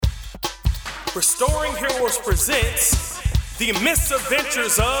Restoring Heroes presents The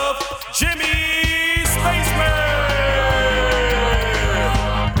Misadventures of Jimmy Spaceman!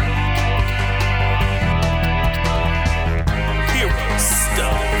 Hero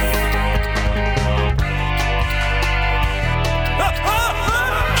stuff.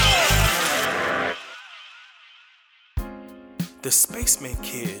 The Spaceman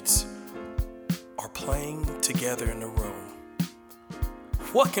kids are playing together in a room.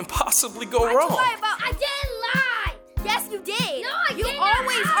 What can possibly go wrong? I didn't lie! Yes, you did. No, I you didn't.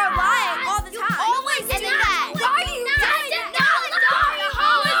 always are lying all the You time. always and do then, that. Why are you doing that?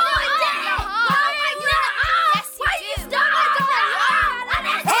 Yes, you Why do. you stop my door?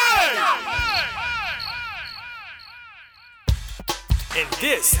 And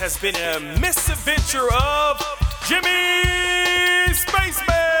this has been a misadventure of Jimmy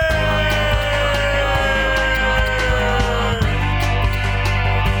Spaceman!